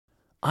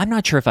I'm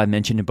not sure if I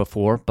mentioned it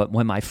before, but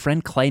when my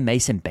friend Clay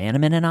Mason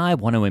Bannerman and I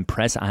want to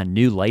impress our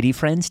new lady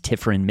friends,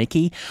 Tiffer and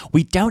Mickey,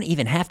 we don't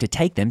even have to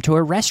take them to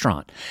a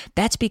restaurant.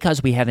 That's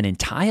because we have an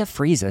entire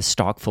freezer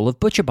stocked full of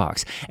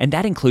ButcherBox, and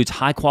that includes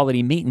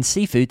high-quality meat and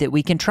seafood that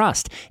we can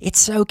trust. It's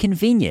so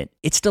convenient.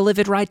 It's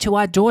delivered right to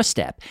our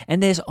doorstep,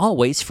 and there's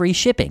always free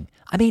shipping.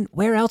 I mean,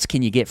 where else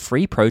can you get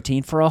free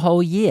protein for a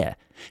whole year?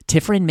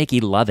 Tiffer and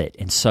Mickey love it,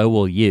 and so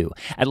will you.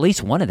 At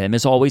least one of them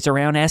is always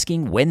around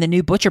asking when the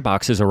new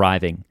ButcherBox is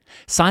arriving.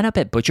 Sign up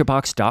at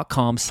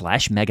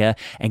butcherbox.com/mega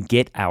and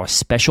get our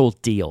special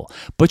deal.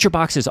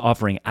 ButcherBox is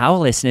offering our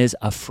listeners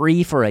a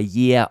free for a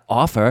year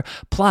offer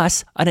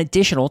plus an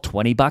additional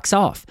 $20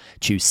 off.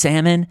 Choose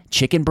salmon,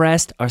 chicken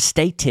breast, or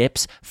steak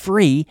tips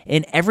free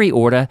in every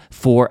order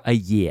for a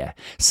year.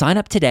 Sign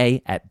up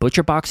today at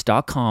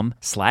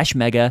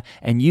butcherbox.com/mega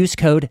and use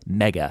code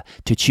MEGA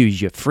to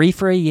choose your free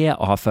for a year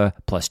offer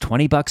plus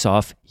 $20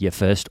 off your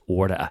first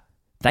order.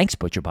 Thanks,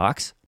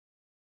 ButcherBox.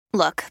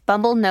 Look,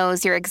 Bumble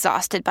knows you're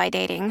exhausted by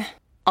dating.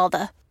 All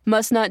the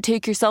must not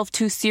take yourself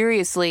too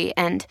seriously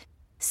and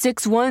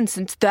 6'1"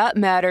 since that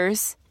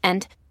matters.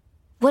 And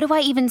what do I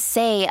even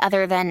say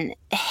other than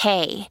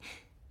hey?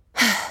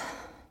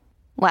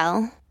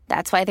 Well,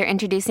 that's why they're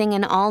introducing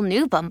an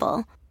all-new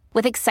Bumble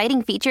with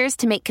exciting features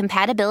to make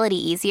compatibility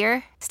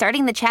easier,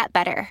 starting the chat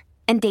better,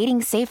 and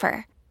dating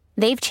safer.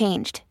 They've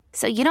changed,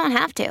 so you don't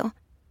have to.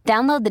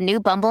 Download the new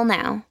Bumble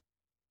now.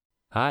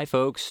 Hi,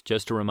 folks.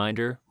 Just a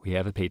reminder, we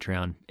have a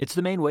Patreon. It's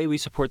the main way we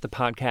support the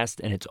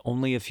podcast, and it's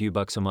only a few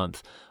bucks a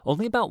month.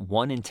 Only about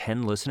 1 in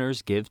 10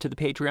 listeners give to the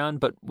Patreon,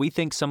 but we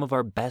think some of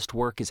our best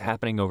work is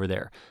happening over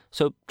there.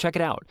 So check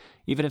it out,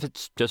 even if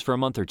it's just for a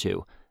month or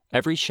two.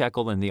 Every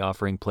shekel in the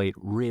offering plate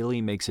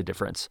really makes a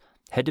difference.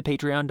 Head to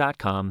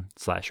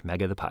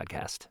patreon.com/mega the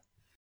podcast.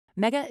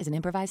 Mega is an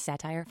improvised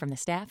satire from the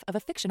staff of a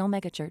fictional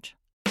megachurch.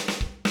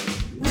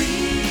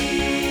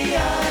 We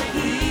are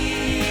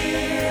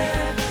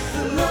here,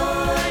 the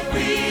Lord,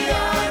 we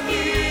are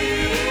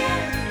here,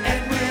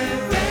 and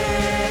we're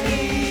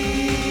ready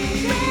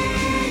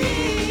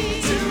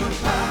to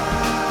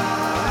podcast.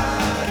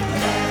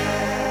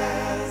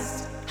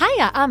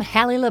 Hiya, I'm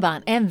Hallie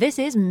Laban, and this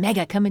is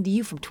Mega coming to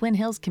you from Twin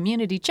Hills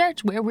Community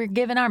Church, where we're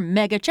giving our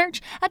mega church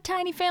a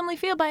tiny family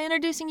feel by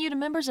introducing you to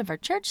members of our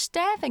church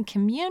staff and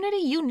community.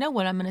 You know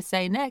what I'm going to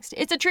say next.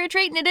 It's a true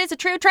treat, and it is a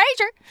true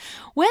treasure.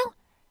 Well,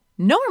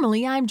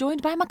 normally, I'm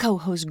joined by my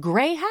co-host,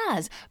 Gray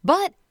Haas,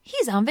 but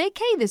he's on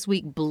vacay this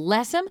week,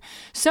 bless him.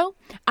 So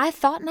I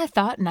thought, and I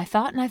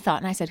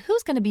said,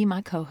 who's going to be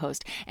my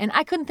co-host? And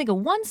I couldn't think of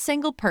one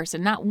single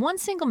person, not one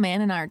single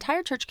man in our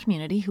entire church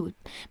community who would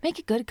make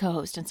a good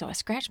co-host. And so I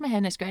scratched my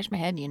head,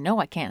 and you know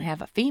I can't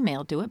have a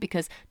female do it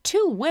because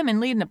 2 women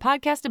leading a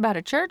podcast about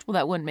a church, well,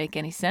 that wouldn't make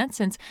any sense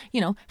since,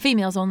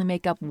 females only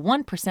make up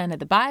 1% of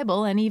the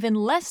Bible and even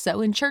less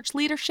so in church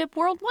leadership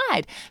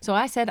worldwide. So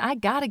I said, I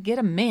got to get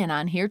a man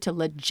on here to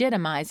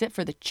legitimize it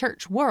for the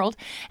church world.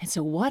 And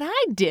so what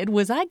I did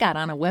was I got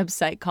on a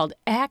website called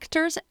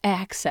Actors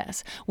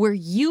Access, where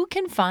you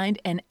can find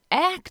an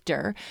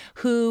actor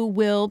who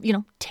will,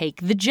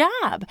 take the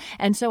job.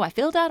 And so I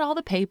filled out all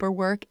the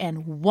paperwork,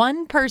 and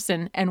one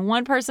person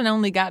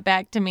only got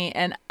back to me,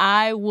 and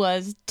I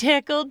was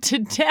tickled to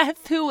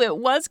death who it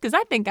was, because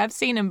I think I've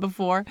seen him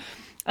before.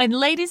 And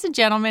ladies and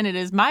gentlemen, it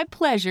is my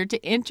pleasure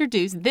to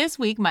introduce this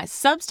week my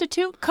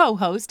substitute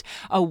co-host,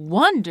 a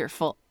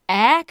wonderful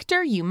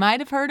actor. You might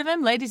have heard of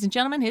him. Ladies and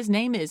gentlemen, his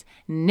name is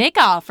Nick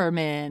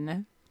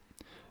Offerman.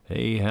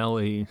 Hey,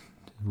 Hallie.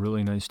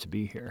 Really nice to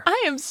be here.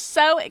 I am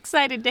so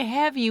excited to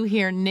have you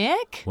here,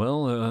 Nick.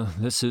 Well,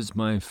 this is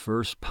my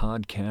first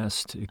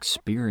podcast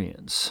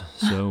experience,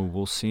 so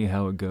we'll see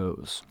how it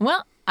goes.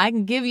 Well, I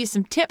can give you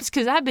some tips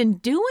because I've been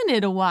doing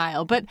it a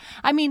while. But,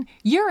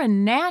 you're a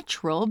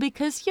natural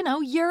because,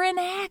 you're an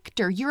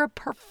actor. You're a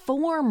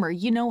performer.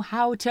 You know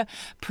how to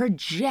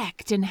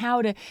project and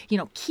how to,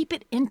 keep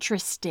it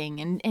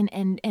interesting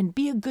and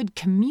be a good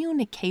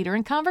communicator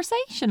and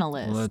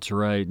conversationalist. Well, that's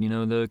right.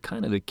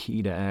 The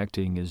key to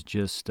acting is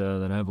just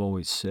that I've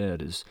always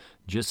said is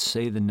just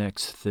say the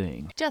next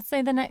thing. Just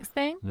say the next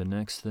thing? The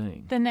next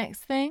thing. The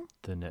next thing?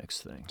 The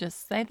next thing.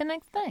 Just say the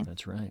next thing.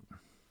 That's right.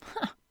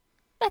 Huh.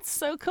 That's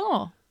so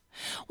cool.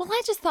 Well,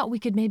 I just thought we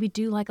could maybe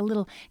do like a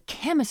little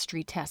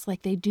chemistry test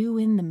like they do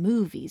in the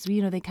movies.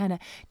 They kind of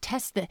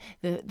test the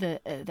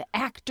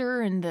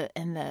actor and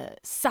the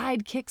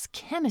sidekick's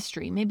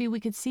chemistry. Maybe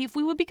we could see if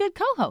we would be good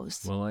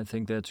co-hosts. Well, I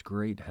think that's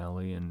great,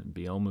 Hallie, and it'd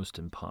be almost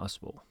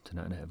impossible to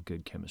not have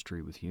good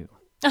chemistry with you.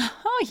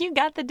 Oh, you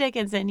got the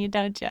Dickens in you,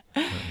 don't you?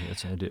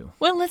 Yes, I do.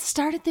 Well, let's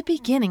start at the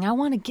beginning. I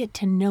want to get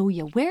to know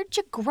you. Where'd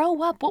you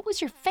grow up? What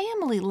was your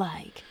family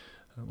like?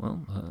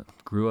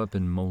 Grew up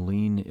in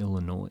Moline,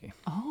 Illinois.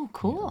 Oh,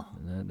 cool.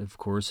 Yeah, and that, of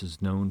course,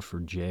 is known for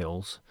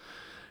jails.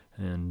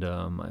 And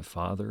my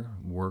father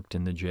worked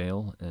in the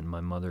jail, and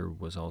my mother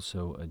was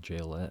also a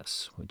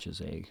jailess, which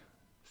is a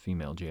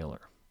female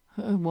jailer.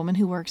 A woman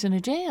who works in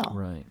a jail.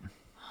 Right.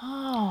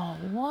 Oh,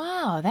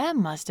 wow. That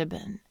must have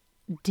been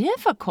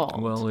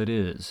difficult. Well, it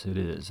is,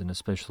 and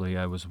especially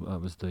I was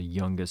the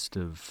youngest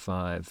of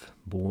 5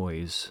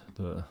 boys,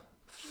 the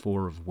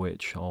 4 of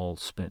which all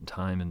spent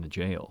time in the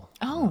jail.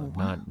 Oh,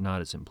 wow.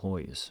 Not as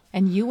employees.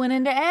 And you went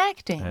into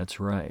acting. That's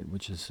right,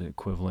 which is the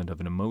equivalent of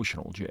an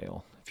emotional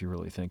jail, if you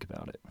really think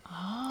about it.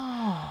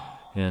 Oh.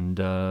 And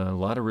a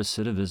lot of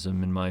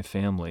recidivism in my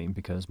family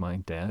because my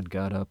dad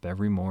got up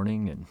every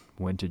morning and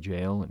went to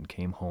jail and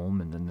came home,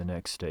 and then the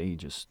next day he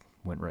just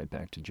went right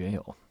back to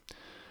jail.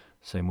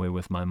 Same way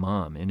with my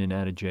mom, in and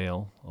out of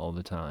jail all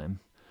the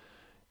time.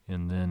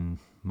 And then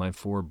my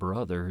 4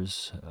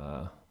 brothers,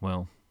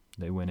 well,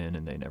 they went in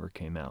and they never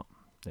came out.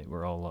 They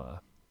were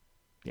all,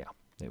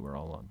 they were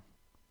all on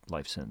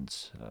life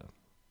sentence.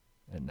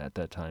 And at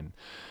that time,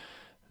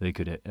 they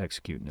could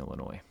execute in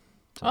Illinois.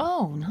 So,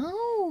 Oh,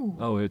 no.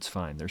 oh, it's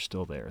fine. They're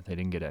still there. They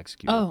didn't get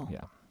executed. Oh.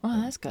 Yeah.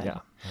 Well, that's good. Yeah.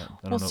 I Well,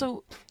 don't know.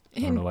 so, I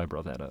don't know why I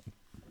brought that up.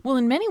 well,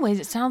 in many ways,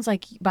 it sounds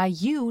like by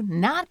you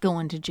not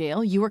going to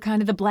jail, you were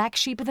kind of the black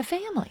sheep of the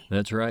family.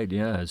 That's right,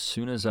 yeah. As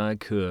soon as I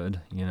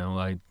could,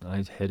 I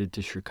headed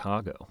to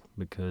Chicago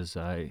because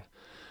I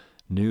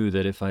knew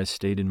that if I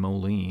stayed in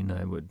Moline,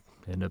 I would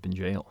end up in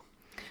jail.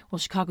 Well,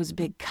 Chicago's a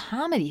big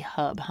comedy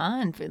hub, huh?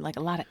 And like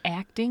a lot of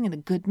acting and the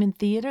Goodman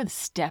Theater, the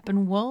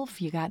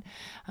Steppenwolf. You got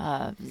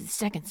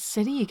Second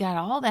City. You got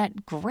all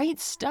that great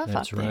stuff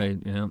That's up there. right,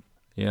 yeah.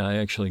 Yeah, I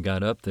actually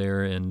got up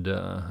there and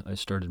I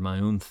started my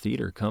own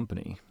theater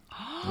company.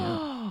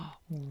 Yeah.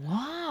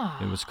 Wow.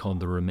 It was called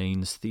the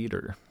Remains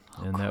Theater,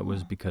 and that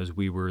was because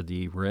we were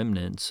the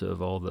remnants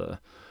of all the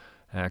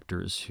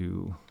actors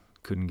who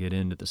couldn't get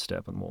into the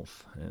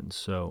Steppenwolf. And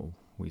so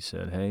we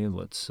said, hey,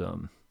 let's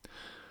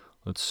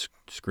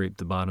scrape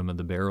the bottom of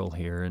the barrel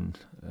here, and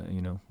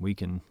we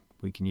can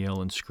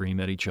yell and scream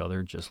at each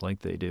other just like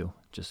they do,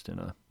 just in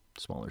a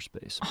smaller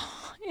space.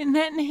 Isn't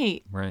that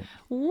neat? Right.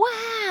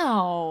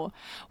 Wow.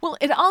 Well,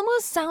 it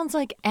almost sounds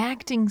like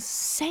acting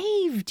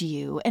saved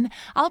you. And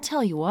I'll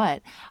tell you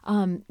what,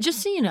 just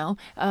so you know,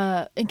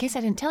 in case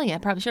I didn't tell you, I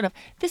probably should have,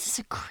 this is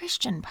a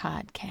Christian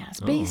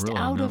podcast based really?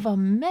 out No. of a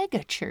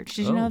mega church.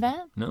 Did you know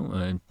that? No,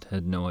 I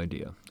had no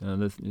idea.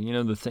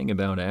 The thing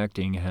about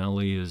acting,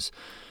 Hallie, is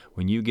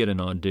when you get an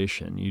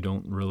audition, you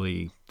don't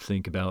really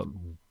think about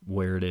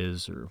where it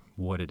is or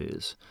what it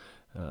is.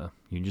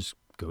 You just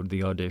go to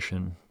the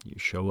audition, you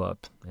show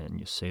up, and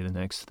you say the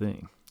next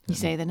thing. You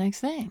say the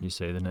next thing. You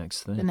say the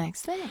next thing. The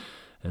next thing.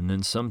 And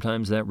then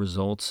sometimes that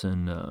results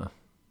in a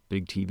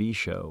big TV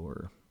show,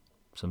 or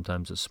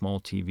sometimes a small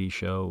TV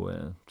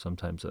show,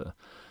 sometimes a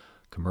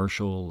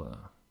commercial,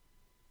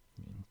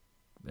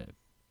 a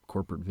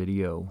corporate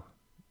video,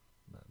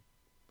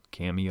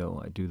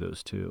 cameo. I do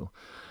those too.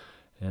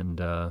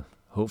 And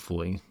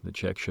hopefully the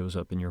check shows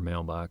up in your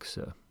mailbox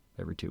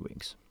every 2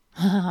 weeks.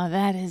 Oh,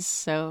 that is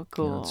so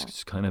cool.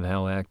 It's kind of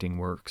how acting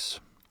works.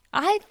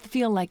 I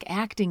feel like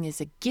acting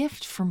is a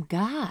gift from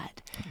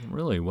God.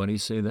 Really? Why do you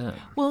say that?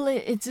 Well,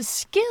 it's a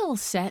skill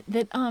set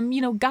that,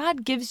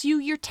 God gives you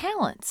your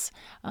talents.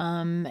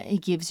 He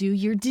gives you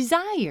your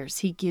desires.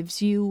 He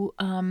gives you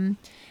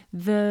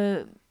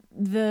the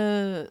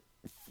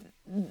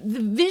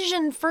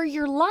vision for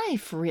your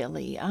life,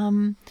 really.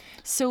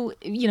 So,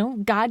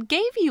 God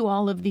gave you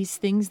all of these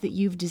things that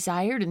you've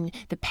desired and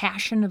the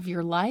passion of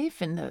your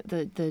life and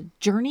the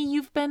journey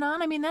you've been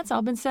on. I mean, that's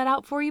all been set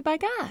out for you by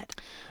God.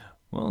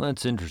 Well,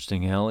 that's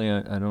interesting, Hallie.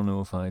 I don't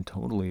know if I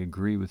totally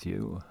agree with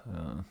you.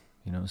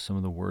 Some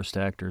of the worst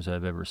actors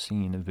I've ever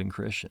seen have been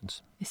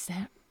Christians. Is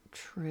that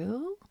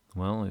true?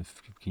 Well,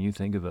 can you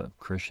think of a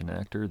Christian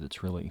actor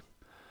that's really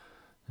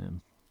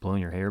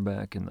blown your hair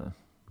back in the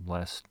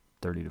last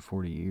 30 to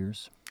 40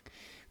 years?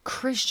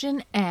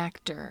 Christian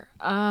actor.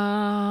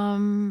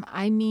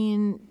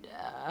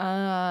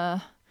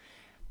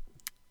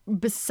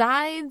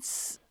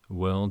 Besides,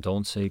 Well,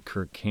 don't say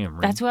Kirk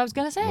Cameron. that's what I was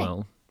going to say.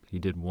 Well, he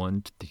did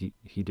one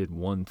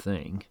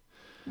thing,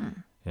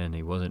 and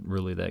he wasn't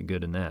really that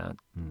good in that.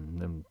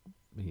 And then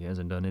he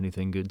hasn't done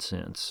anything good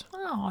since.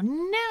 Oh,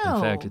 no.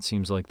 In fact, it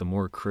seems like the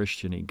more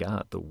Christian he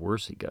got, the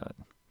worse he got.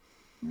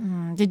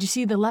 Did you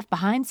see the Left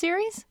Behind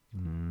series?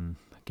 I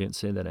can't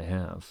say that I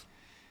have.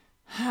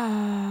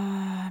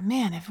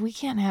 Man, if we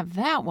can't have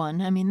that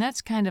one, I mean,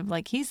 that's kind of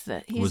like he's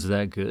Was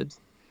that good?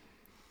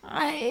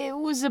 it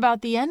was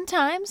about the end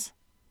times.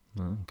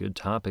 Well, good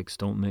topics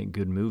don't make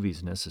good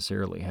movies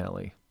necessarily,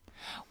 Hallie.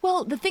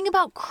 Well, the thing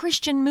about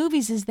Christian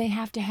movies is they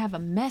have to have a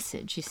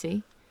message, you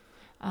see.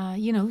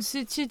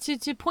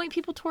 To point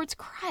people towards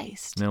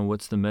Christ. Now,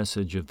 what's the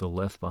message of the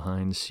Left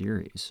Behind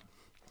series?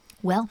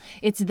 Well,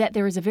 it's that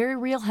there is a very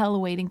real hell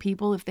awaiting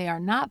people if they are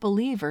not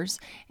believers,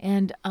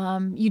 and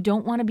you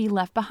don't want to be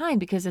left behind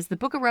because, as the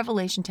book of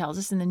Revelation tells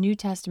us in the New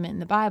Testament in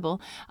the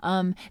Bible,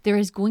 there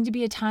is going to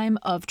be a time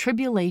of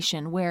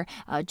tribulation where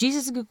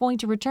Jesus is going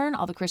to return.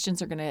 All the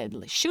Christians are going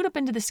to shoot up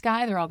into the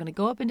sky. They're all going to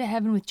go up into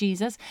heaven with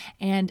Jesus,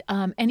 and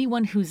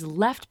anyone who's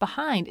left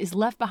behind is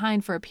left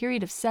behind for a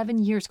period of 7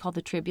 years called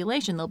the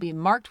tribulation. They'll be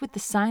marked with the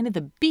sign of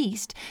the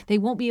beast. They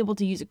won't be able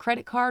to use a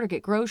credit card or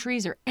get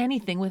groceries or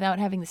anything without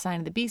having the sign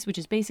of the beast, which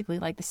is basically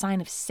like the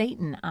sign of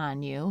Satan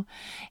on you.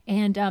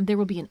 And there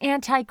will be an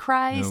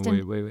Antichrist.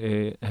 No,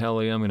 wait.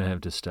 Hallie, I'm going to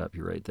have to stop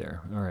you right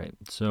there. All right.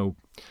 So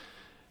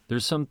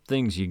there's some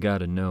things you got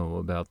to know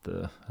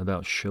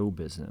about show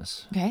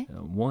business. Okay.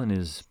 One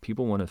is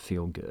people want to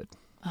feel good.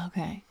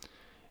 Okay.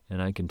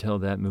 And I can tell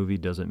that movie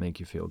doesn't make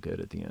you feel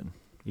good at the end.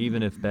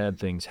 Even if bad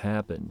things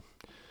happen,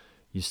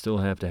 you still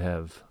have to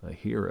have a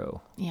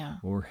hero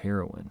or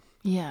heroine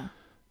Yeah.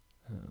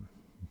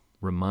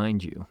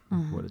 remind you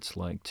what it's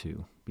like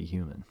to be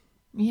human.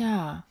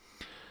 Yeah.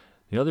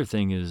 The other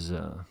thing is,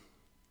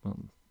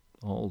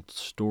 all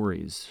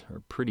stories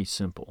are pretty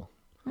simple.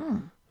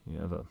 You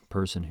have a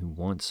person who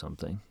wants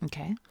something,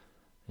 Okay.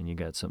 and you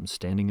got something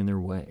standing in their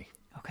way.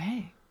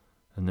 Okay.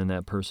 And then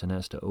that person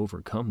has to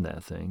overcome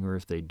that thing, or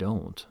if they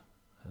don't,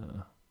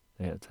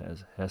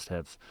 has to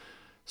have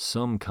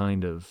some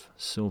kind of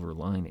silver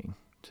lining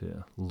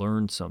to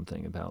learn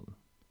something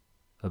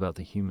about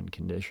the human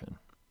condition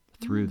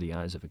through the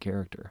eyes of a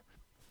character.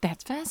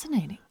 That's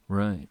fascinating.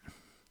 Right.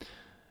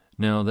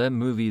 Now, that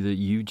movie that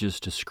you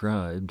just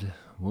described,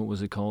 what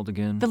was it called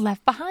again? The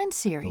Left Behind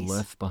series. The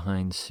Left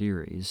Behind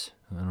series.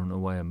 I don't know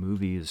why a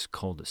movie is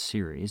called a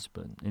series,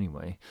 but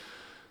anyway.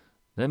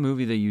 That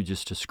movie that you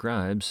just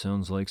described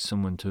sounds like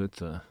someone took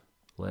the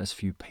last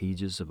few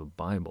pages of a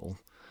Bible,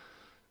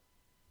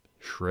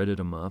 shredded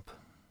them up,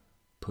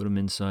 put them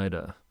inside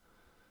a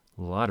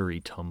lottery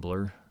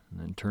tumbler, and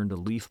then turned a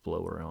leaf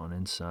blower on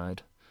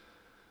inside,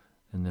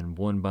 and then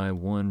one by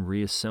one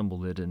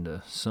reassembled it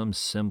into some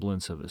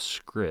semblance of a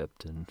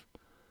script and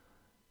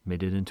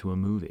made it into a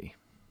movie.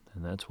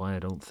 And that's why I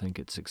don't think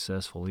it's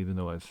successful, even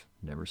though I've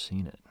never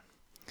seen it.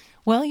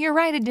 Well, you're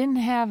right. It didn't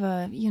have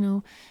a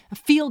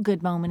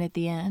feel-good moment at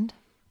the end.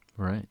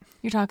 Right.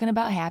 You're talking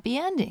about happy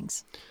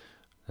endings.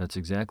 That's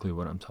exactly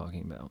what I'm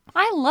talking about.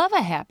 I love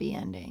a happy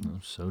ending. Oh,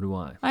 so do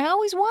I. I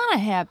always want a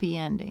happy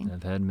ending.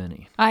 I've had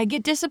many. I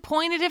get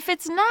disappointed if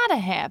it's not a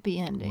happy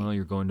ending. Well,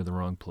 you're going to the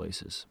wrong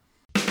places.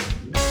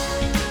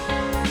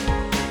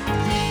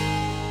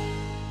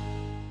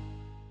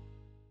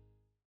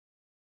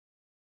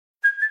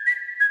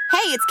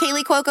 Hey, it's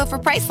Kaylee Cuoco for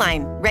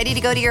Priceline. Ready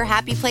to go to your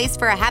happy place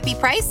for a happy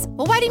price?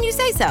 Well, why didn't you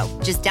say so?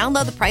 Just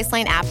download the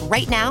Priceline app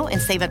right now and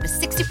save up to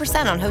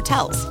 60% on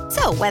hotels.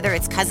 So whether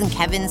it's Cousin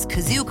Kevin's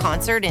Kazoo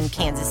Concert in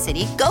Kansas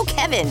City, go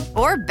Kevin,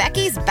 or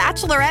Becky's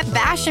Bachelorette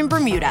Bash in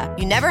Bermuda,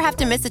 you never have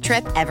to miss a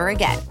trip ever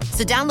again.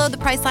 So download the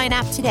Priceline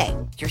app today.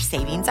 Your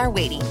savings are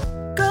waiting.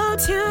 Go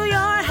to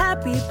your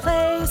happy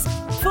place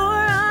for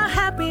a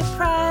happy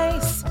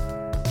price.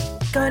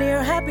 Go to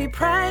your happy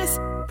price,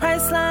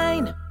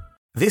 Priceline.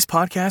 This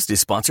podcast is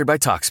sponsored by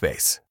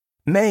Talkspace.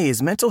 May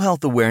is Mental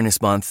Health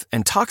Awareness Month,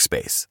 and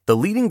Talkspace, the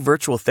leading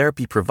virtual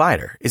therapy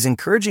provider, is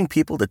encouraging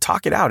people to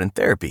talk it out in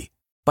therapy.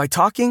 By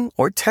talking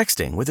or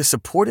texting with a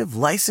supportive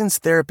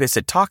licensed therapist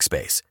at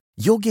Talkspace,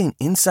 you'll gain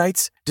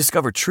insights,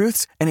 discover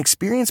truths, and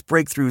experience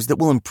breakthroughs that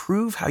will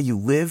improve how you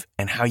live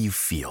and how you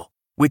feel.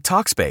 With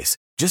Talkspace,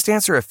 just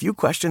answer a few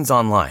questions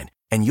online,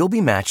 and you'll be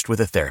matched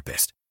with a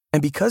therapist.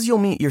 And because you'll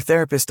meet your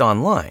therapist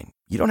online,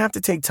 you don't have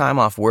to take time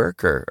off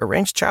work or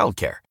arrange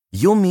childcare.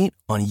 You'll meet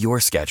on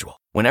your schedule,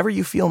 whenever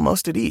you feel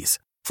most at ease.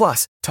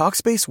 Plus,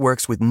 Talkspace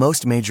works with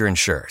most major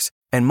insurers,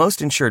 and most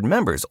insured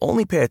members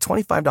only pay a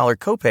 $25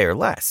 copay or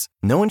less.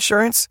 No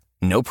insurance?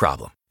 No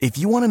problem. If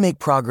you want to make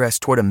progress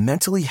toward a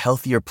mentally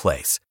healthier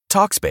place,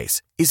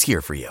 Talkspace is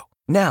here for you.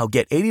 Now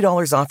get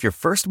 $80 off your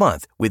first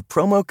month with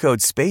promo code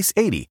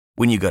SPACE80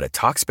 when you go to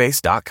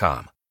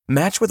Talkspace.com.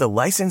 Match with a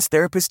licensed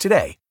therapist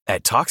today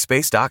at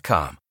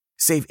Talkspace.com.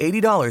 Save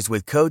 $80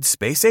 with code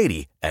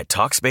SPACE80 at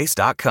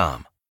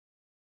Talkspace.com.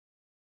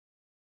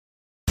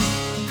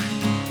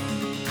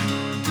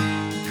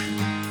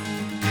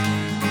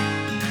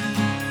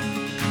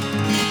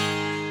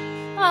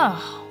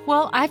 Oh,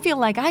 well, I feel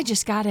like I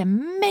just got a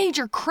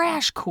major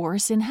crash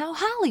course in how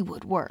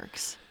Hollywood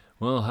works.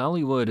 Well,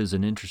 Hollywood is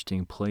an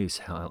interesting place,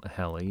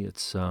 Hallie.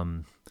 It's,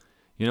 a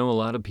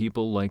lot of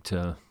people like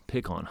to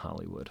pick on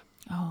Hollywood.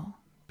 Oh.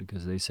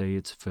 Because they say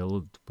it's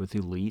filled with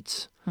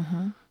elites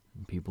and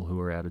people who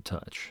are out of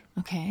touch.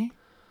 Okay.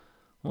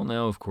 Well,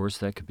 now, of course,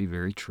 that could be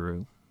very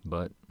true,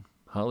 but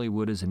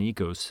Hollywood is an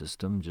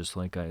ecosystem, just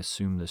like I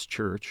assume this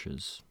church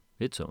is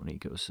its own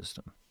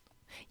ecosystem.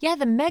 Yeah,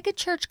 the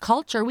megachurch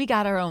culture, we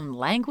got our own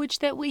language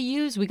that we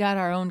use. We got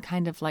our own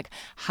kind of like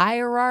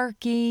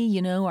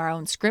hierarchy, our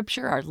own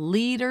scripture, our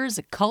leaders,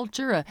 a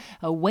culture,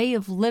 a way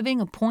of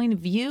living, a point of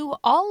view,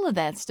 all of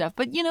that stuff.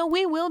 But,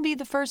 we will be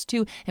the first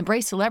to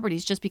embrace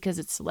celebrities just because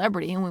it's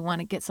celebrity and we want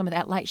to get some of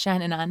that light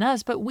shining on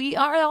us. But we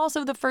are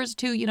also the first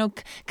to,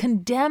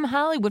 condemn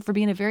Hollywood for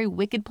being a very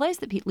wicked place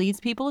that leads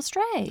people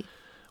astray.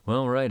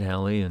 Well, right,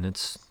 Hallie, and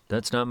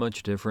that's not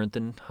much different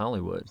than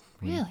Hollywood.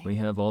 Really? We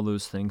have all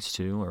those things,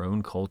 too, our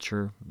own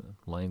culture,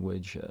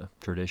 language,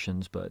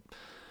 traditions, but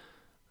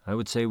I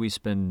would say we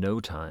spend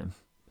no time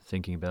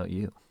thinking about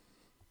you.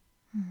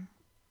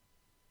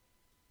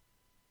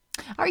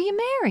 Are you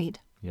married?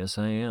 Yes,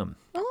 I am.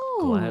 Oh.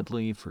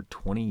 Gladly for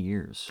 20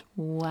 years.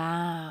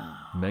 Wow.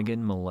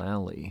 Megan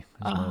Mullally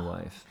is my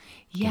wife.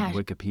 Yeah.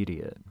 Can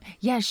Wikipedia it.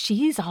 Yeah,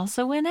 she's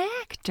also an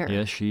actor.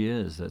 Yes, she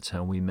is. That's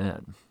how we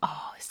met.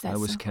 Oh, is that I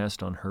was so?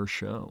 cast on her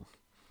show.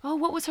 Oh,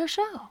 what was her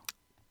show?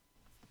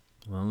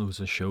 Well, it was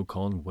a show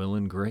called Will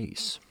and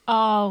Grace.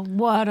 Oh,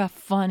 what a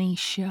funny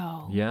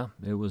show. Yeah,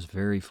 it was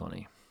very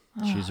funny.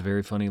 She's a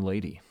very funny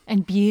lady.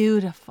 And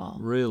beautiful.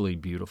 Really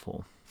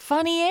beautiful.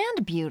 Funny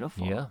and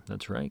beautiful. Yeah,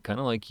 that's right. Kind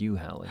of like you,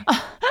 Hallie.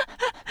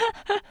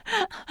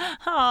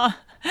 Oh,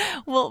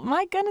 well,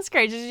 my goodness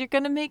gracious, you're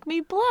going to make me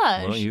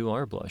blush. Well, you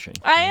are blushing.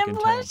 I am can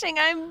tell. blushing.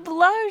 I'm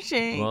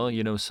blushing. Well,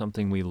 you know,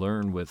 something we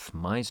learned with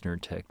Meisner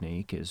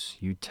technique is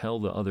you tell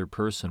the other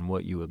person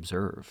what you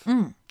observe.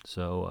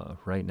 So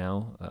right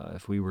now,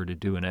 if we were to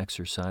do an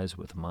exercise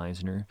with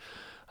Meisner,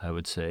 I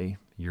would say,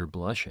 you're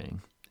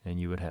blushing, and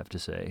you would have to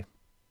say,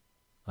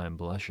 I'm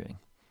blushing.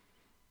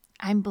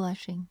 I'm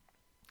blushing.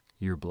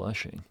 You're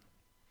blushing.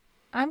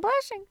 I'm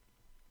blushing.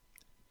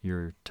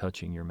 You're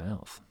touching your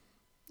mouth.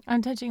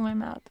 I'm touching my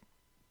mouth.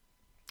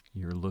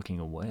 You're looking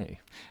away.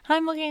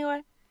 I'm looking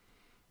away.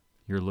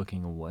 You're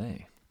looking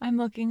away. I'm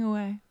looking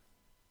away.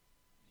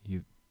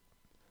 You're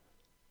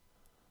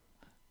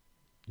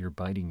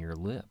biting your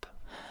lip.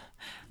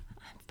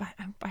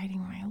 I'm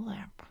biting my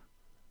lip.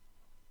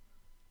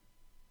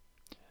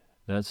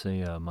 That's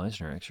a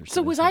Meisner exercise.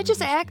 So was I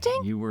just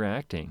acting? You were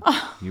acting.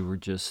 You were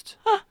just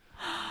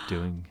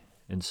doing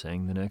and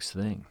saying the next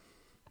thing.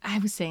 I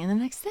was saying the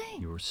next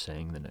thing. You were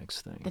saying the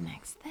next thing. The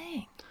next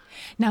thing.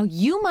 Now,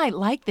 you might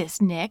like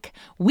this, Nick.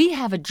 We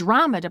have a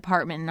drama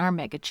department in our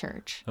mega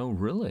church. Oh,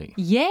 really?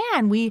 Yeah,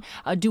 and we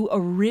do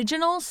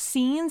original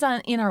scenes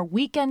in our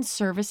weekend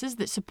services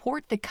that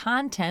support the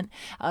content,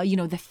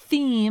 the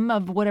theme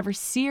of whatever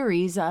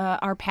series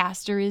our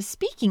pastor is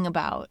speaking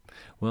about.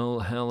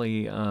 Well,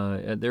 Hallie,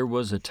 there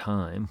was a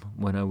time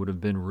when I would have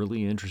been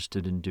really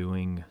interested in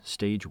doing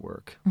stage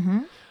work,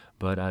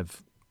 but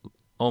I've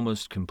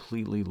almost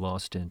completely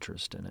lost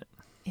interest in it.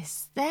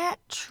 Is that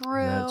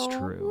true? That's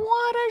true.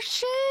 What a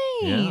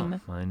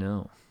shame. Yeah, I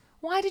know.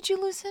 Why did you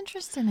lose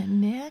interest in it,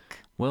 Nick?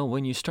 Well,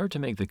 when you start to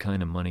make the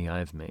kind of money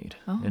I've made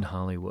in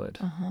Hollywood,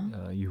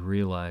 you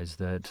realize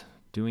that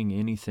doing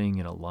anything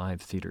in a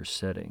live theater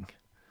setting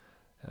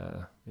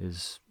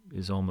is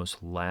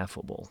almost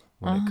laughable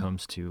when it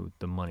comes to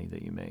the money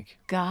that you make.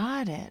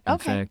 Got it. In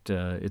Okay. fact,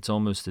 it's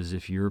almost as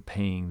if you're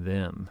paying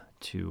them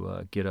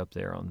to get up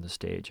there on the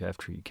stage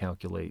after you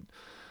calculate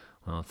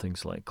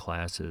things like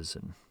classes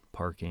and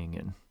parking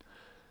and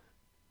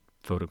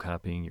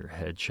photocopying your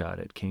headshot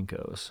at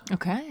Kinko's.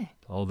 Okay.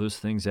 All those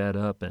things add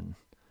up, and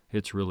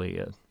it's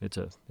really it's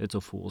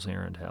a fool's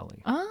errand,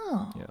 Hallie.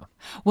 Oh. Yeah.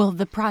 Well,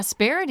 the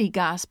prosperity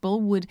gospel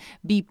would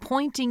be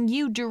pointing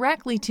you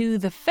directly to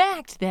the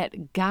fact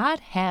that God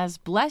has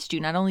blessed you.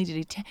 Not only did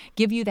he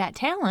give you that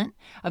talent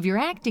of your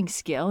acting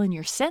skill and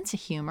your sense of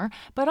humor,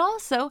 but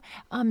also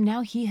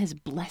now he has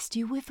blessed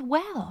you with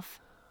wealth.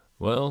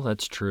 Well,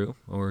 that's true.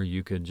 Or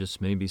you could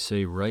just maybe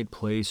say right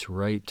place,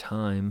 right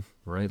time,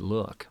 right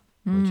look,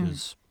 which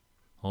is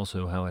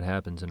also how it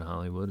happens in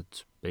Hollywood.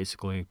 It's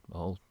basically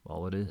all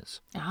it is.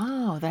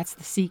 Oh, that's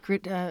the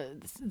secret.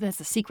 That's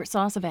the secret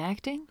sauce of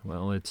acting.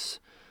 Well, it's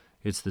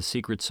the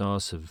secret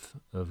sauce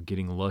of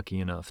getting lucky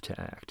enough to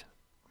act.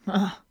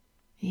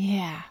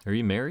 Yeah. Are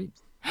you married?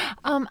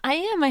 I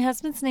am. My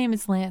husband's name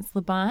is Lance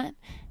Labont.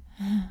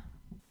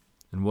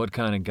 And what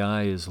kind of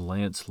guy is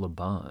Lance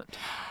Labont?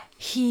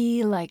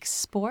 He likes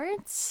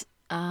sports.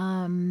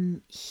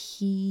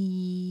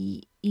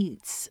 He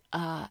eats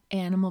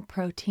animal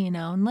protein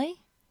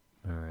only.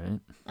 All right.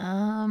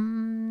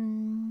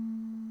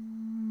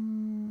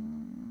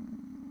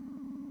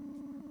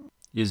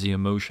 Is he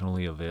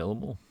emotionally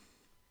available?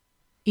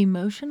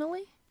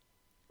 Emotionally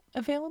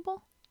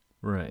available?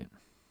 Right.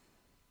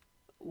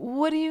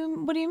 What do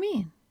you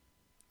mean?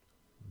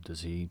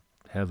 Does he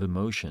have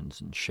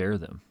emotions and share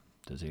them?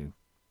 Does he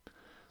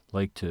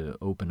like to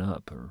open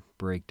up or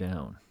break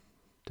down?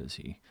 Does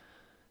he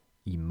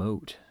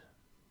emote?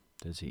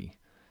 Does he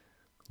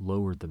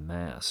lower the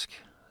mask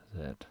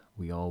that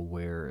we all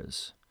wear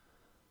as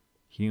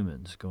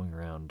humans going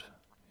around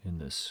in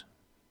this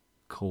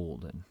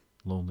cold and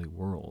lonely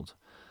world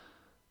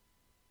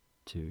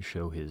to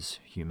show his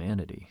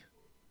humanity,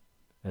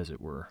 as it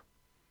were?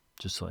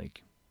 Just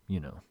like,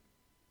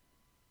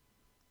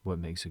 what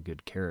makes a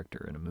good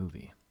character in a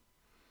movie.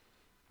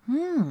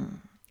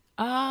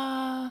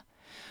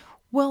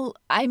 Well,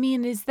 I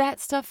mean, is that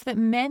stuff that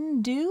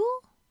men do?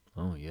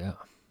 Oh, yeah.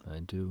 I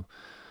do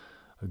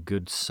a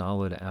good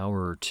solid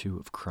hour or two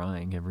of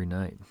crying every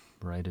night,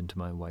 right into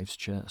my wife's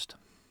chest.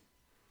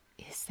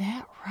 Is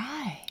that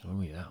right?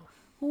 Oh, yeah.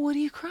 What are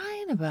you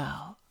crying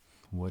about?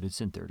 What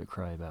isn't there to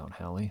cry about,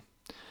 Hallie?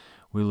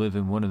 We live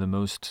in one of the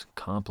most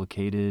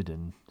complicated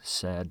and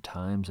sad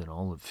times in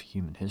all of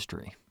human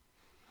history.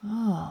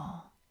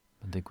 Oh.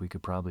 I think we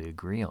could probably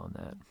agree on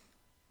that.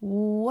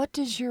 What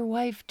does your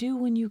wife do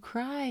when you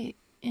cry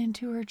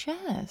into her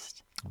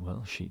chest?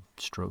 Well, she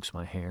strokes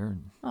my hair,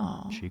 and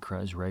Oh. she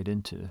cries right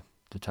into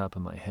the top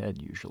of my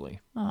head, usually.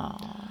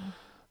 Oh.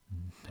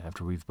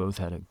 after we've both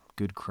had a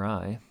good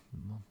cry,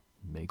 we'll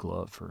make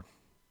love for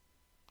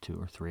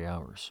 2 or 3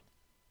 hours.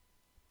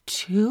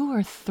 2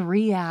 or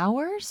 3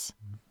 hours?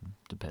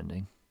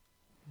 Depending.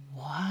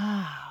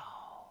 Wow.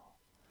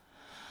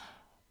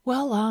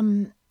 Well,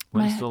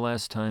 When's the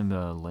last time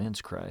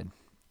Lance cried?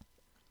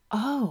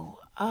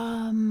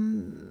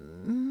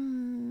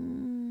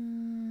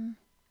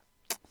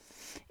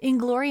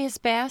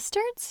 Inglourious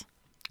Bastards?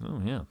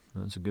 Oh, yeah.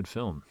 That's a good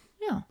film.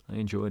 Yeah. I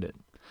enjoyed it.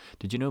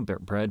 Did you know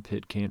Brad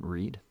Pitt can't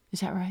read? Is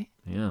that right?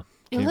 Yeah.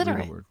 Can't Illiterate.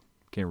 read a word.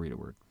 Can't read a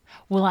word.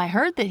 Well, I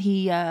heard that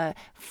he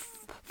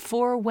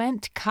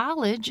forewent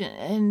college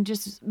and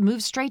just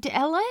moved straight to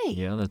L.A.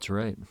 Yeah, that's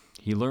right.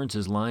 He learns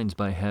his lines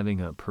by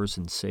having a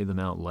person say them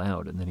out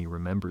loud, and then he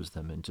remembers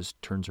them and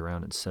just turns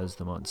around and says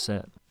them on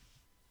set.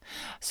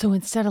 So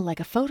instead of like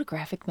a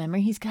photographic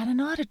memory, he's got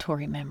an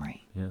auditory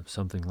memory. Yeah,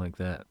 something like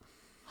that.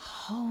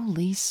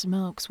 Holy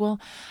smokes. Well,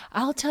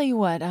 I'll tell you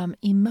what,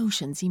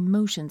 emotions.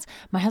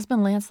 My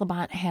husband, Lance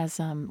Labonte, has,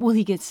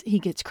 he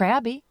gets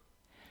crabby.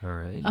 All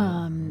right.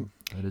 Yeah,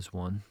 that is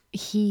one.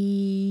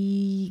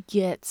 He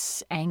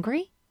gets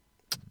angry.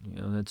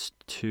 You know, that's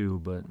 2,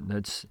 but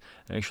that's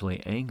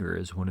actually anger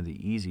is one of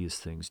the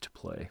easiest things to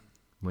play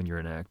when you're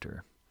an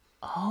actor.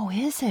 Oh,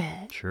 is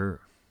it? Sure.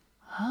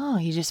 Oh,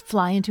 you just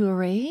fly into a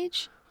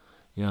rage?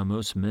 Yeah,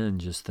 most men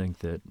just think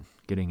that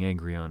getting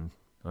angry on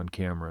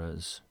camera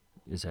is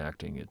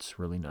acting. It's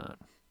really not.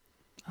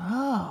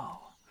 Oh.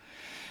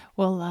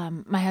 Well,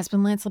 my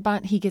husband, Lance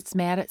Labonte, he gets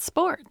mad at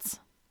sports.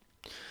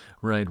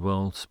 Right,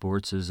 well,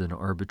 sports is an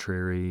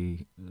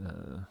arbitrary,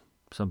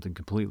 something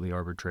completely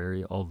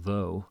arbitrary,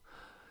 although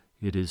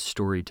it is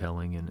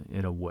storytelling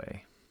in a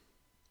way.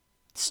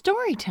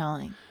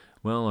 Storytelling?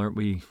 Well, aren't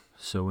we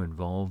so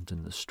involved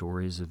in the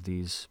stories of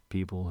these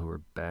people who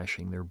are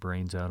bashing their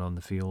brains out on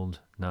the field?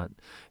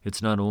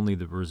 It's not only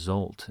the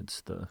result,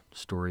 it's the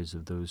stories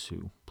of those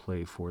who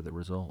play for the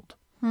result.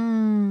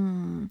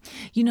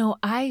 You know,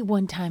 I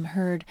one time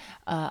heard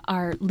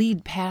our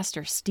lead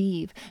pastor,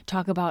 Steve,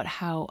 talk about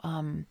how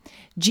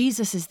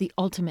Jesus is the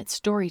ultimate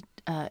story.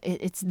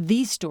 It's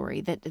the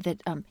story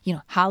that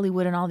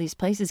Hollywood and all these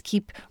places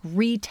keep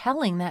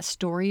retelling that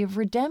story of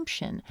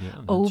redemption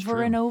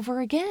over and over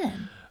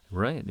again.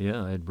 Right,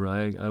 yeah,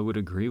 I would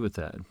agree with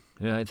that.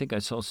 Yeah, I think I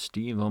saw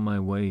Steve on my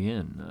way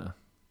in.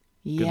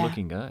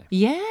 Good-looking guy.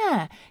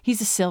 Yeah,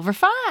 he's a silver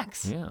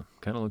fox. Yeah,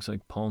 kind of looks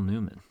like Paul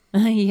Newman.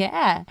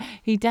 Yeah,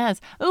 he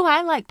does. Oh,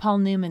 I like Paul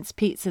Newman's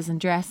pizzas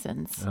and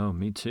dressings. Oh,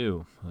 me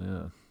too.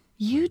 Yeah.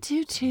 You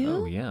do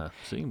too? Oh, yeah.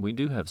 See, we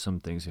do have some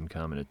things in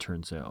common, it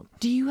turns out.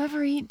 Do you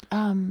ever eat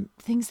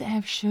things that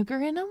have sugar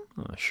in them?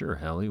 Oh, sure,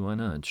 Hallie, why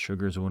not?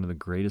 Sugar is one of the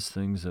greatest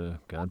things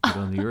God put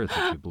on the earth,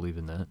 if you believe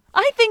in that.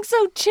 I think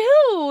so too.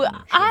 Sure.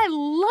 I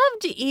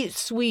love to eat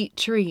sweet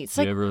treats.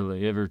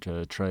 You ever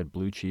tried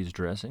blue cheese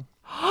dressing?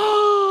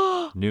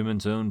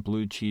 Newman's own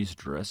blue cheese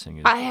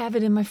dressing. I have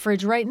it in my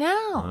fridge right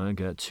now. I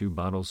got 2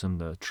 bottles in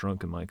the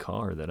trunk of my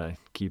car that I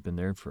keep in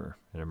there for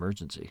an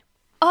emergency.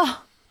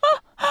 Oh,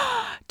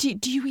 do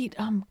you eat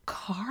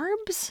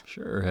carbs?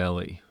 Sure,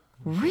 Hallie.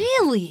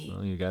 Really? Well,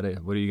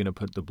 what are you gonna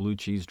put the blue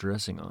cheese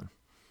dressing on?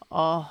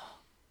 Oh,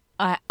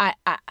 I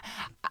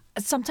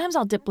sometimes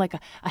I'll dip like a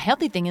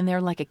healthy thing in there,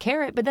 like a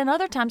carrot, but then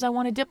other times I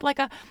want to dip like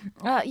a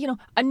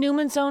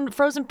Newman's own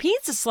frozen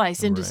pizza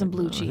slice into some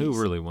blue cheese.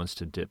 Who really wants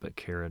to dip a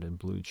carrot in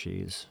blue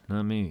cheese?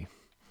 Not me.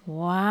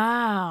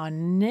 Wow,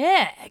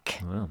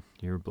 Nick. Well,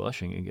 you're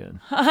blushing again.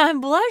 I'm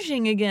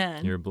blushing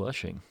again. You're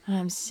blushing.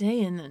 I'm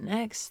saying the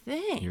next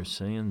thing. You're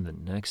saying the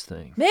next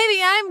thing.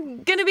 Maybe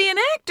I'm going to be an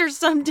actor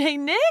someday,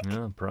 Nick.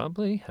 Yeah,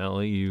 probably.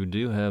 Hallie, you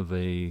do have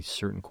a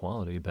certain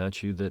quality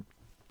about you that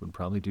would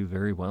probably do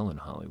very well in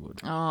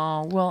Hollywood.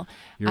 Oh, well,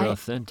 You're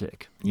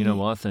authentic. You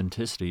know,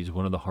 authenticity is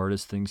one of the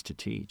hardest things to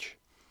teach.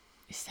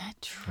 Is that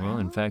true? Well,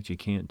 in fact, you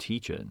can't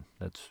teach it.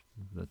 That's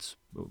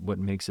what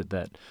makes it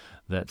that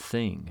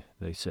thing,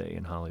 they say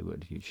in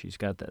Hollywood. She's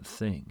got that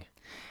thing.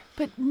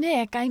 But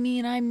Nick, I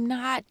mean, I'm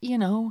not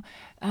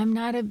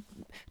a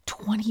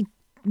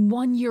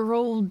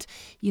 21-year-old,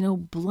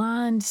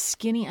 blonde,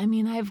 skinny. I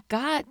mean, I've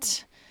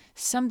got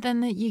something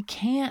that you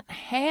can't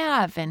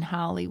have in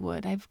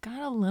Hollywood. I've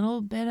got a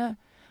little bit of,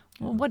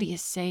 well, what do you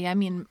say? I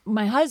mean,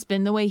 my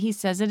husband, the way he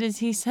says it is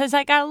he says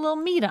I got a little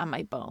meat on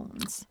my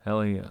bones.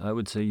 Hallie, I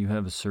would say you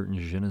have a certain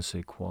je ne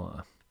sais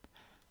quoi.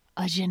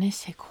 A je ne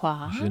sais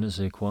quoi? Je ne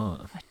sais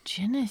quoi. A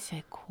je ne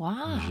sais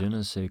quoi? Je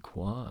ne sais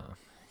quoi.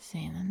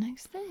 Saying the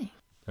next thing.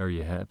 Are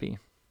you happy?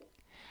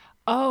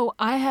 Oh,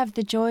 I have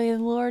the joy of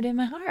the Lord in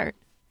my heart.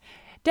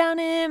 Down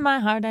in my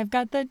heart, I've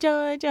got the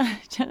joy. Yeah,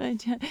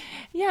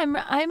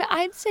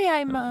 I'd say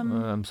I'm.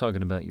 I'm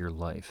talking about your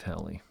life,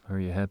 Hallie. Are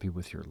you happy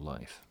with your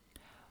life?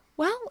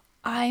 Well,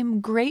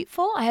 I'm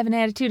grateful. I have an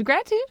attitude of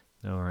gratitude.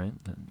 All right,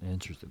 that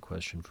answers the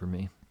question for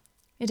me.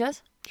 It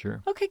does?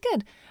 Sure. Okay,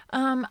 good.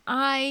 I'm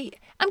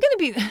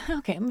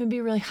gonna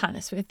be really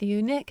honest with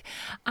you, Nick.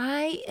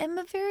 I am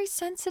a very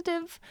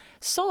sensitive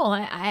soul.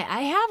 I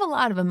have a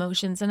lot of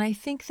emotions, and I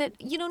think that,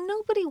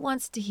 nobody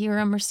wants to hear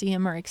them or see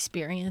them or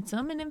experience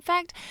them. And in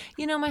fact,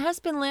 my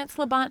husband, Lance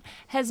Labont,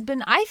 has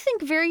been, I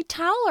think, very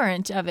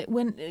tolerant of it.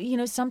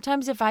 When,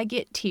 sometimes if I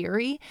get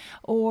teary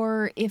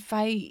or if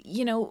I,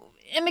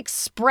 am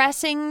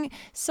expressing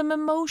some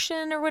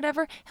emotion or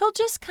whatever, he'll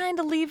just kind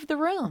of leave the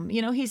room.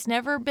 He's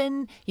never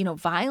been,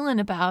 violent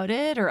about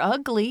it or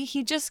ugly.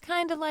 He just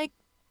kind of like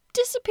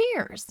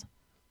disappears.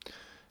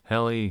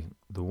 Hallie,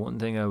 the one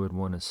thing I would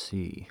want to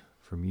see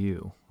from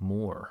you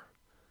more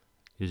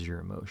is your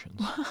emotions.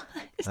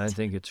 I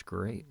think it's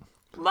great.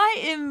 My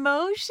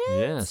emotions?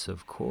 Yes,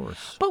 of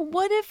course. But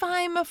what if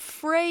I'm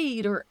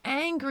afraid or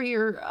angry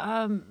or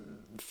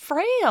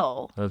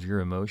frail? Of your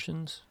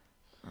emotions?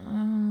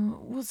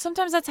 Well,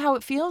 sometimes that's how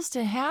it feels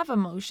to have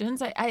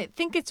emotions. I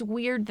think it's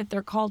weird that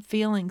they're called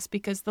feelings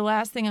because the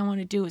last thing I want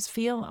to do is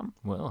feel them.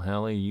 Well,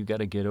 Hallie, you got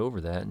to get over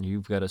that, and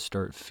you've got to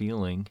start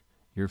feeling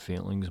your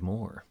feelings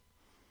more.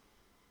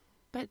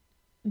 But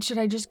should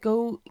I just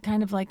go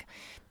kind of like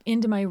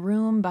into my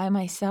room by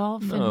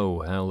myself?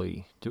 No,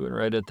 Hallie. Do it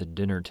right at the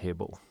dinner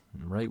table,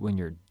 right when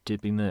you're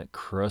dipping that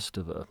crust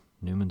of a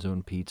Newman's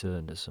Own pizza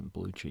into some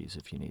blue cheese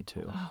if you need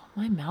to. Oh,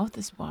 my mouth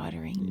is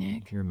watering,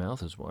 Nick. Your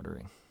mouth is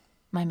watering.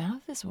 My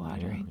mouth is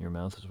watering. Yeah, your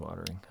mouth is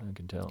watering. I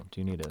can tell. Do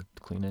you need a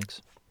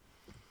Kleenex?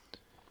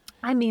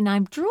 I mean,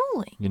 I'm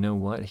drooling. You know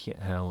what,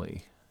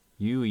 Hallie?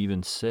 You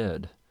even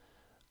said,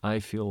 I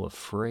feel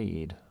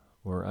afraid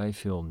or I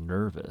feel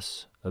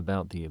nervous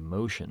about the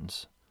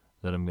emotions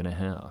that I'm going to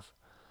have.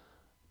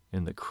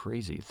 And the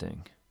crazy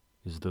thing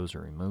is those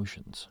are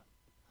emotions.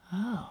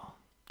 Oh.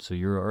 So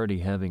you're already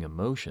having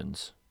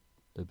emotions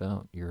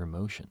about your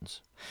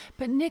emotions.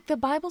 But Nick, the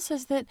Bible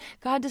says that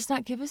God does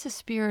not give us a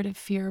spirit of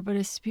fear, but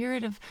a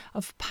spirit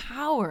of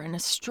power and a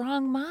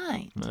strong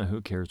mind. Who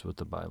cares what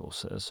the Bible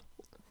says?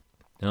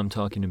 Now I'm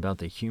talking about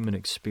the human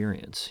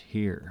experience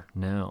here,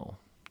 now,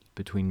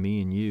 between me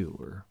and you,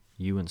 or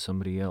you and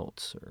somebody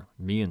else, or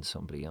me and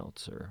somebody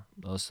else, or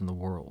us and the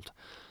world.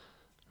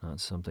 Not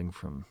something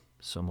from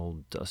some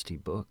old dusty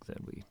book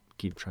that we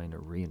keep trying to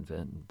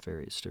reinvent in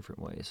various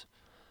different ways.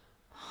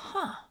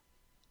 Huh.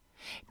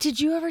 Did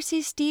you ever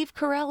see Steve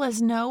Carell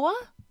as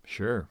Noah?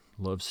 Sure,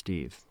 love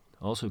Steve.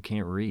 Also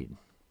can't read.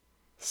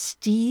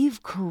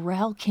 Steve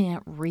Carell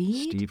can't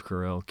read? Steve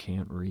Carell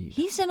can't read.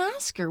 He's an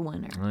Oscar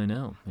winner. I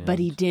know. Yeah. But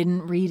he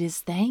didn't read his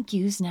thank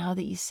yous now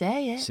that you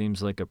say it.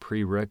 Seems like a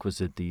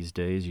prerequisite these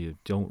days. You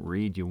don't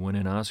read, you win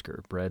an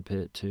Oscar. Brad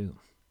Pitt, too.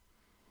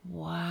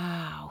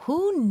 Wow,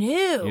 who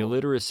knew?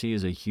 Illiteracy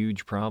is a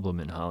huge problem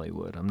in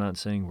Hollywood. I'm not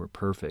saying we're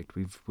perfect.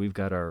 We've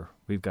got our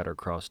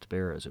cross to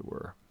bear, as it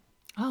were.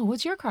 Oh,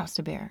 what's your cross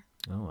to bear?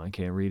 Oh, I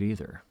can't read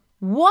either.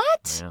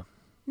 What? Yeah.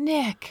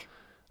 Nick.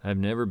 I've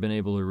never been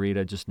able to read.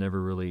 I just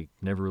never really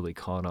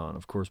caught on.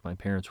 Of course, my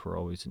parents were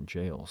always in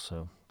jail,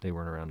 so they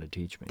weren't around to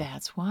teach me.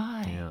 That's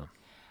why. Yeah.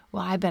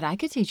 Well, I bet I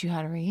could teach you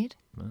how to read.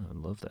 Oh, I'd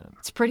love that.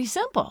 It's pretty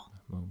simple.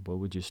 Well, what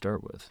would you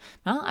start with?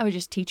 Well, I would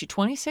just teach you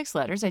 26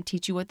 letters. I'd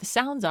teach you what the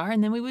sounds are,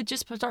 and then we would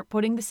just start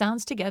putting the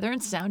sounds together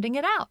and sounding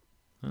it out.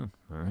 Oh,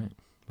 all right.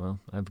 Well,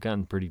 I've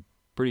gotten pretty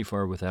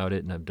far without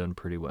it, and I've done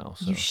pretty well.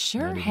 So you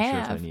sure I'm not have.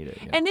 even sure if I need it.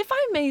 Yeah. And if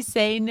I may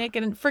say, Nick,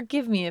 and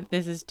forgive me if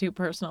this is too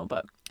personal,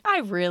 but I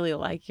really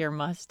like your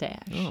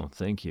mustache. Oh,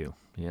 thank you.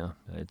 Yeah,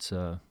 it's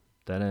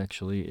that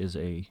actually is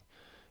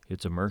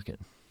it's a merkin.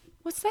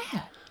 What's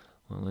that?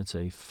 Well, it's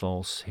a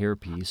false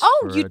hairpiece.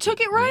 Oh, you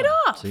took it right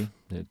off. See,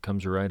 it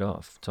comes right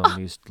off. It's on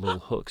these little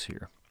hooks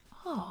here.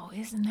 Oh,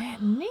 isn't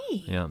that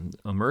neat? Yeah,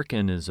 a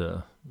merkin is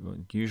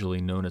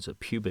usually known as a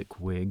pubic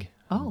wig.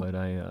 Oh. But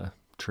I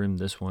trimmed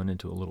this one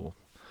into a little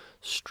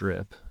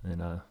strip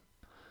and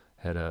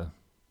had a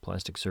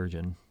plastic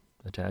surgeon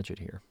attach it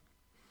here.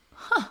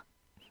 Huh.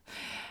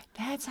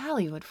 That's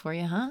Hollywood for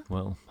you, huh?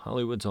 Well,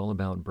 Hollywood's all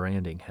about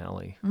branding,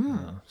 Hallie.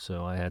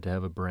 So I had to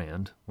have a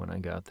brand when I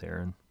got there,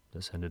 and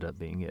this ended up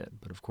being it.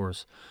 But of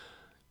course,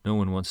 no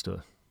one wants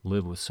to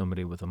live with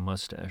somebody with a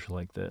mustache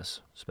like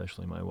this,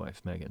 especially my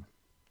wife, Megan,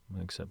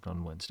 except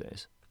on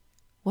Wednesdays.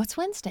 What's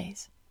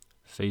Wednesdays?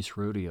 Face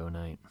rodeo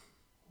night.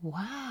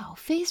 Wow,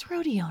 face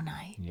rodeo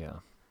night. Yeah.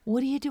 What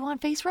do you do on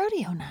face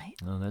rodeo night?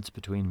 Well, that's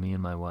between me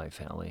and my wife,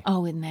 Hallie.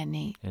 Oh, isn't that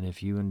neat? And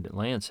if you and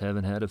Lance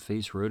haven't had a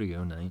face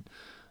rodeo night,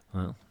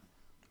 well,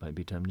 might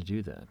be time to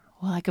do that.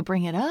 Well, I could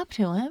bring it up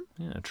to him.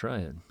 Yeah, try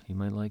it. He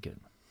might like it.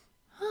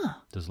 Huh.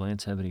 Does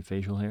Lance have any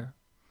facial hair?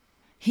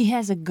 He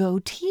has a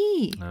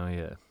goatee. Oh,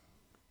 yeah.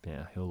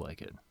 Yeah, he'll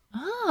like it.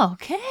 Oh,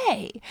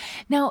 okay.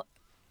 Now,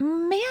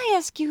 may I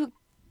ask you a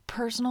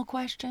personal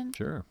question?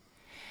 Sure.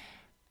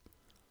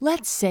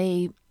 Let's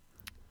say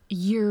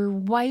your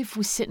wife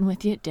was sitting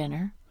with you at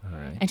dinner. All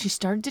right. And she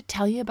started to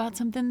tell you about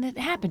something that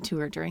happened to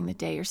her during the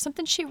day or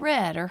something she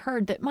read or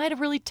heard that might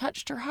have really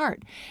touched her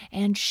heart.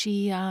 And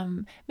she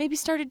maybe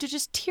started to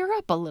just tear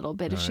up a little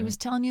bit as she was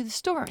telling you the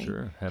story.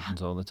 Sure.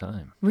 Happens all the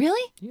time.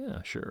 Really?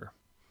 Yeah, sure.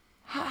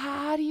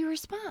 How do you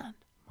respond?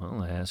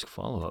 Well, I ask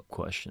follow-up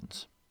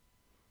questions.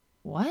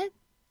 What?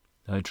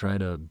 I try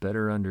to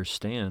better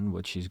understand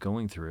what she's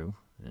going through,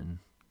 and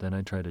then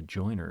I try to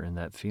join her in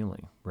that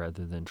feeling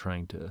rather than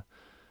trying to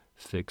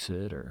fix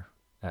it or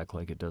act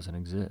like it doesn't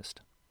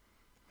exist.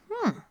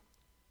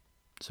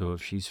 So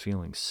if she's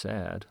feeling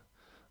sad,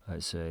 I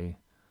say,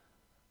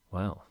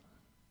 wow,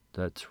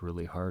 that's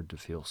really hard to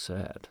feel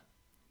sad.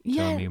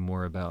 Tell me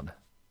more about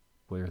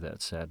where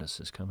that sadness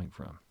is coming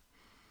from.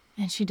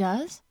 And she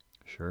does?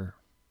 Sure.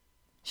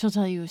 She'll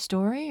tell you a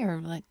story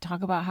or like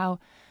talk about how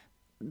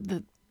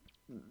the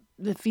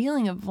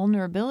feeling of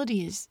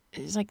vulnerability is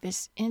like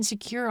this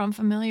insecure,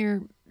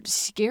 unfamiliar,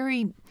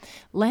 scary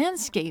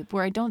landscape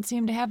where I don't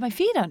seem to have my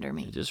feet under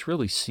me. It just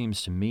really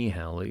seems to me,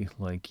 Hallie,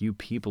 like you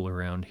people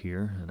around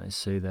here, and I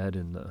say that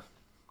in the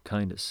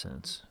kindest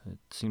sense, it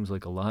seems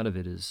like a lot of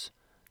it is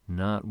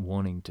not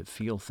wanting to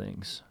feel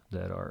things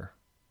that are,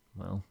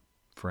 well,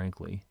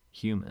 frankly,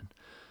 human.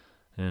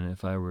 And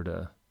if I were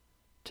to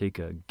take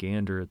a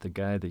gander at the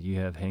guy that you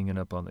have hanging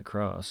up on the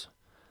cross,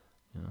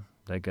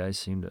 that guy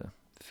seemed to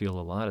feel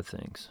a lot of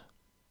things.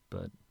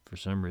 But for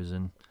some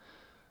reason,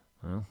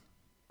 well,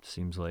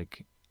 seems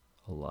like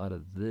a lot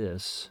of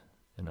this,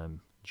 and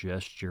I'm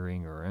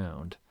gesturing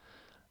around,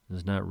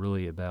 is not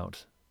really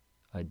about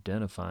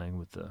identifying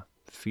with the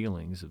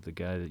feelings of the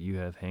guy that you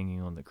have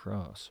hanging on the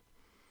cross.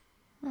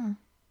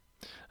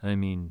 I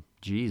mean,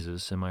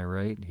 Jesus, am I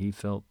right? He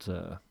felt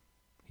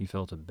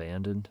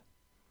abandoned.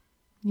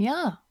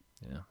 Yeah.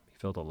 Yeah. He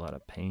felt a lot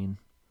of pain.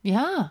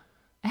 Yeah.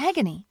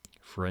 Agony.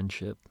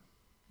 Friendship.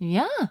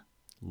 Yeah.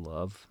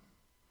 Love.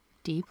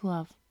 Deep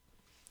love.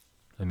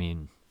 I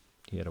mean,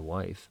 he had a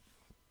wife.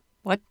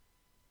 What?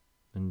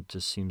 And it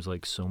just seems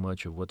like so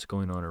much of what's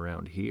going on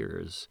around here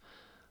is,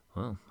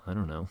 well, I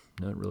don't know,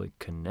 not really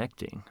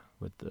connecting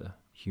with the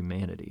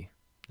humanity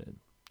that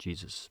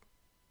Jesus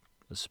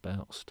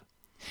espoused.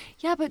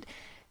 Yeah, but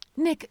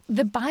Nick,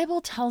 the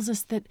Bible tells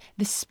us that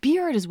the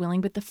spirit is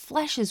willing, but the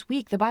flesh is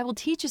weak. The Bible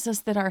teaches us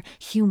that our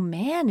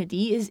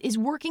humanity is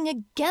working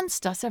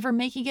against us ever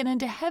making it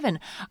into heaven.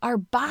 Our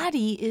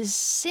body is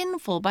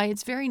sinful by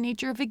its very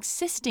nature of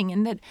existing,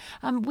 and that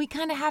we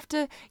kind of have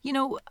to,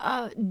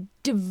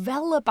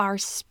 develop our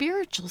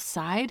spiritual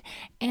side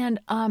and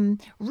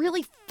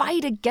really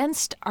fight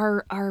against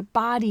our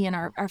body and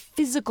our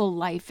physical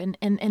life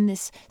and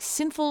this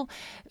sinful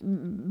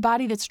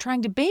body that's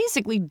trying to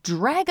basically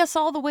drag us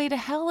all the way to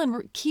hell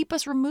and keep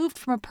us removed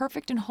from a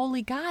perfect and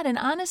holy God. And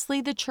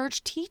honestly, the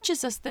church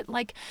teaches us that,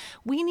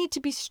 we need to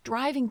be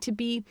striving to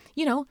be,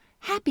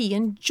 happy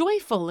and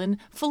joyful and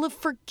full of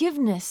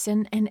forgiveness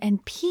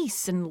and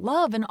peace and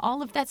love and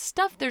all of that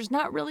stuff. There's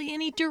not really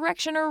any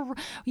direction or,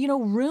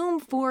 room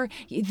for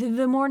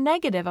the more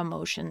negative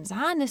emotions,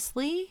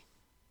 honestly.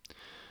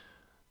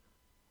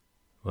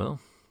 Well,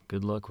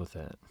 good luck with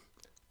that.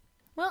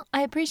 Well,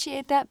 I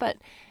appreciate that, but,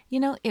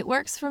 it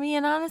works for me,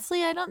 and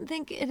honestly, I don't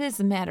think it is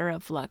a matter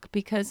of luck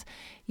because,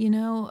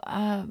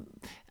 I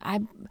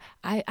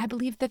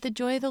believe that the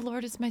joy of the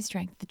Lord is my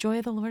strength. The joy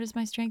of the Lord is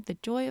my strength. The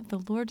joy of the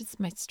Lord is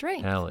my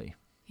strength. Hallie.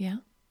 Yeah?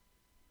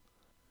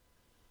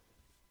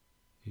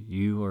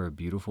 You are a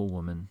beautiful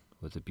woman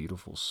with a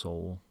beautiful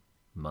soul,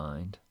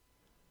 mind.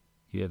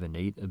 You have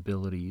innate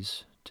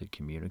abilities to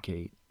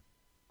communicate,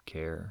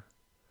 care,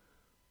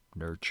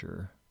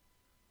 nurture.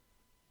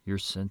 Your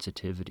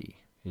sensitivity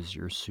is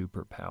your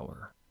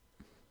superpower.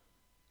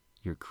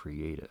 You're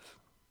creative,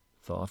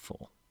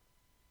 thoughtful,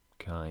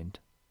 kind,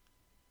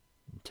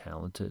 and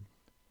talented,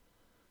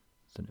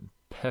 with an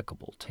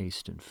impeccable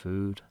taste in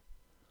food,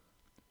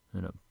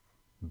 and a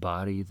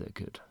body that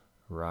could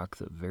rock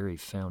the very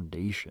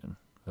foundation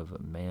of a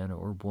man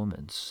or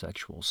woman's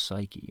sexual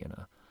psyche in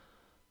a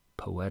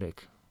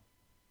poetic,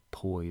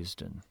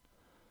 poised, and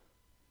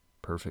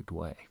perfect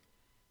way.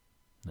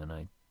 And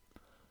I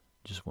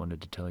just wanted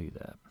to tell you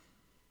that.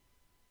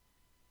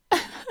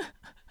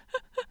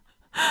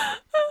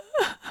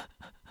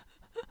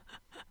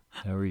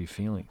 How are you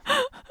feeling?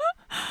 I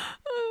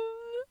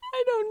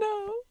don't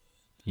know.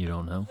 You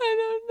don't know? I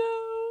don't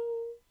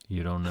know.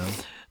 You don't know?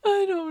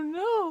 I don't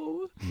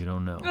know. You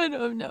don't know? I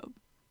don't know.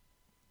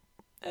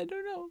 I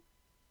don't know.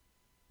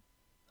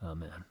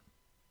 Amen.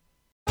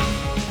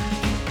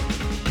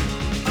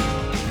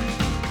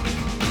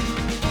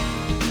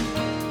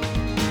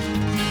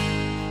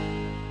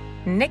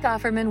 Nick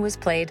Offerman was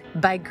played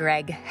by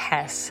Greg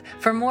Hess.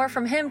 For more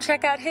from him,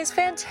 check out his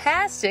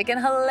fantastic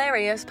and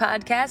hilarious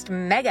podcast,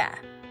 Mega.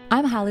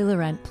 I'm Holly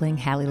Laurent, playing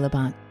Hallie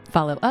Labont.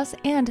 Follow us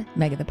and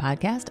Mega the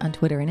Podcast on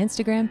Twitter and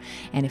Instagram.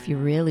 And if you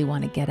really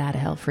want to get out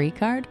of hell free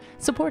card,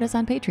 support us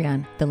on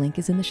Patreon. The link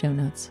is in the show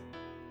notes.